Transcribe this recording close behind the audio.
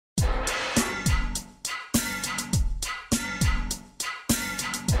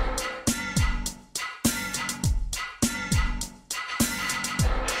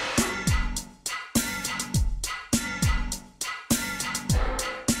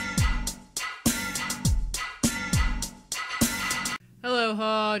Hello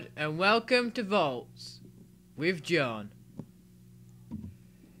Horde, and welcome to Voltz with John.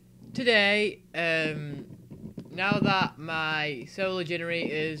 Today, now that my solar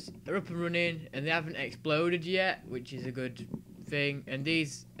generators are up and running and they haven't exploded yet, which is a good thing, and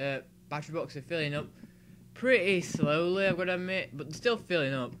these battery boxes are filling up pretty slowly, I've got to admit, but they're still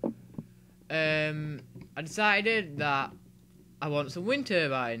filling up. I decided that I want some wind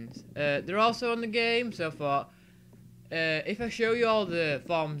turbines. They're also on the game, so I thought, if I show you all the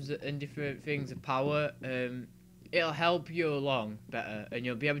forms and different things of power, it'll help you along better, and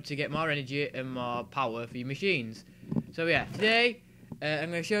you'll be able to get more energy and more power for your machines. So yeah, today I'm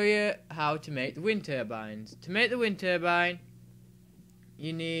going to show you how to make the wind turbines. To make the wind turbine,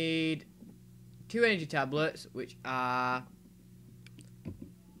 you need 2 energy tablets, which are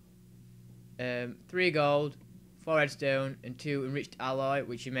 3 gold, 4 redstone, and 2 enriched alloy,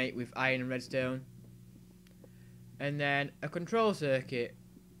 which you make with iron and redstone. And then a control circuit,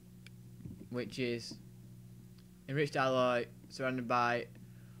 which is enriched alloy surrounded by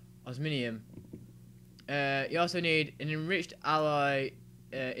osmium. You also need an enriched alloy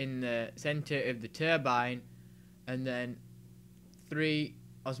in the center of the turbine, and then 3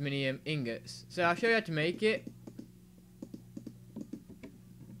 osmium ingots. So I'll show you how to make it.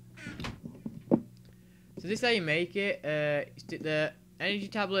 So this is how you make it. You stick the energy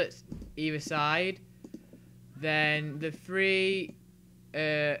tablets either side. Then the 3,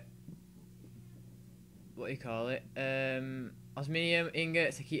 what do you call it? Osmium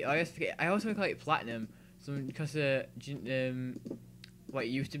ingots. I also call it platinum, because what it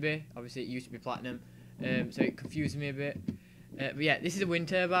used to be. Obviously, it used to be platinum, so it confused me a bit. But yeah, this is a wind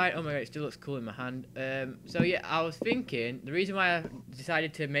turbine. Oh my god, it still looks cool in my hand. So yeah, I was thinking the reason why I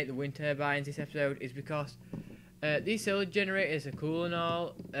decided to make the wind turbines this episode is because these solar generators are cool and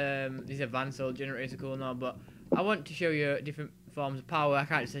all. These advanced solar generators are cool and all, but I want to show you different forms of power. I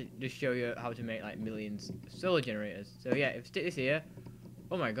can't just show you how to make like millions of solar generators. So yeah, if I stick this here,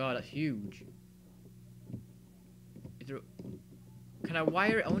 oh my god, that's huge. Can I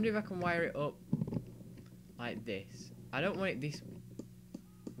wire it? I wonder if I can wire it up like this. I don't want it this.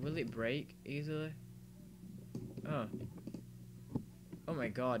 Will it break easily? Oh. Oh my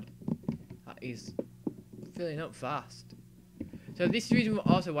god, that is filling up fast. So this is the reason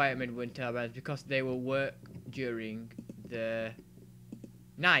also why I made wind turbines, because they will work during the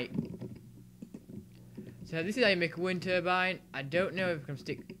night. So this is how you make a wind turbine. I don't know if I can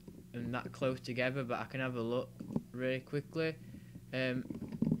stick them that close together, but I can have a look really quickly. Oh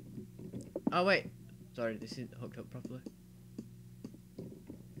wait, sorry, this isn't hooked up properly.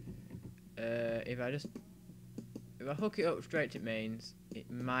 If I hook it up straight to mains,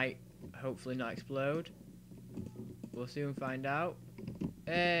 it might hopefully not explode. We'll soon find out.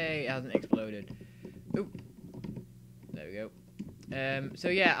 Hey, it hasn't exploded. Oop. There we go. So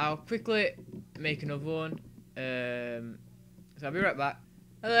yeah, I'll quickly make another one. So I'll be right back.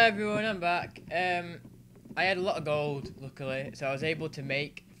 Hello everyone, I'm back. I had a lot of gold, luckily, so I was able to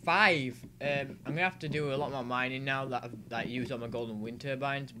make 5. I'm gonna have to do a lot more mining now that I've used all my golden wind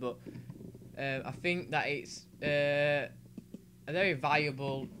turbines, but I think that it's a very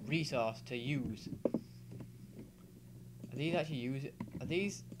valuable resource to use. Are these actually use it? Are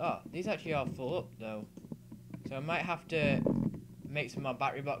these? Oh, these actually are full up though. So I might have to make some more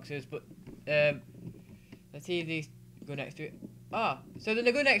battery boxes. But let's see if these go next to it. Ah, so they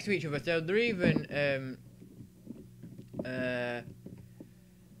go next to each other. So they're even what am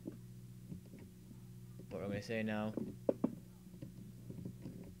I gonna say now?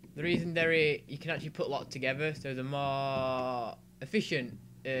 The reason you can actually put a lot together, so they're more efficient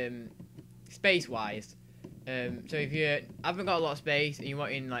space-wise. So if you haven't got a lot of space and you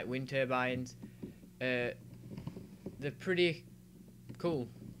want in like wind turbines, they're pretty cool.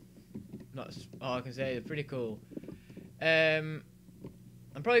 That's all I can say. They're pretty cool. I'm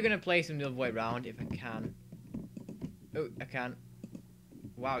probably gonna place them the other way around if I can. Oh, I can.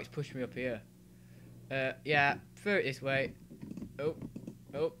 Wow, it's pushed me up here. Yeah, throw it this way. Oh,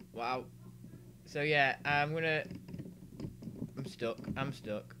 wow. So yeah, I'm stuck.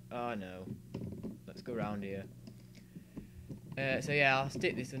 Oh no. Let's go around here. So yeah, I'll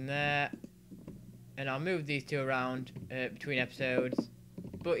stick this in there, and I'll move these 2 around between episodes.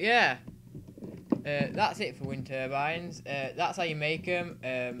 But yeah, that's it for wind turbines. That's how you make them.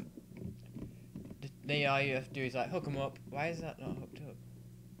 Then all you have to do is like hook them up. Why is that not hooked up?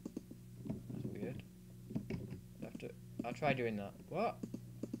 That's weird. I'll try doing that. What?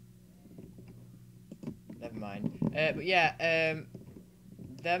 Never mind. But yeah,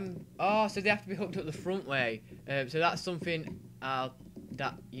 so they have to be hooked up the front way. So that's something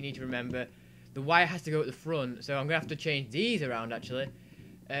that you need to remember. the wire has to go at the front, so I'm gonna have to change these around actually.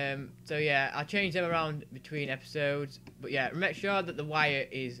 So yeah, I'll change them around between episodes, but yeah, make sure that the wire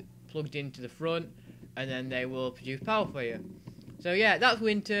is plugged into the front, and then they will produce power for you. So yeah, that's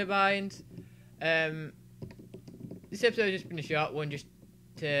wind turbines. This episode has just been a short one, just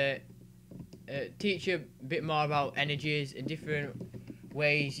to teach you a bit more about energies and different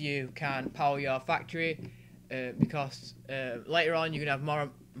ways you can power your factory, because later on you're gonna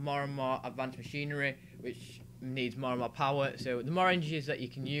have more and more advanced machinery which needs more and more power. So the more energies that you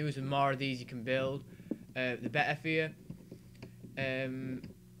can use and more of these you can build, the better for you.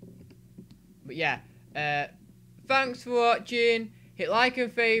 But yeah, thanks for watching. Hit like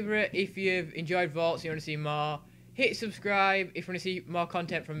and favourite if you've enjoyed Voltz and you want to see more. Hit subscribe if you want to see more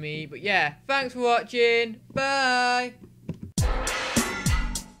content from me. But yeah, thanks for watching. Bye.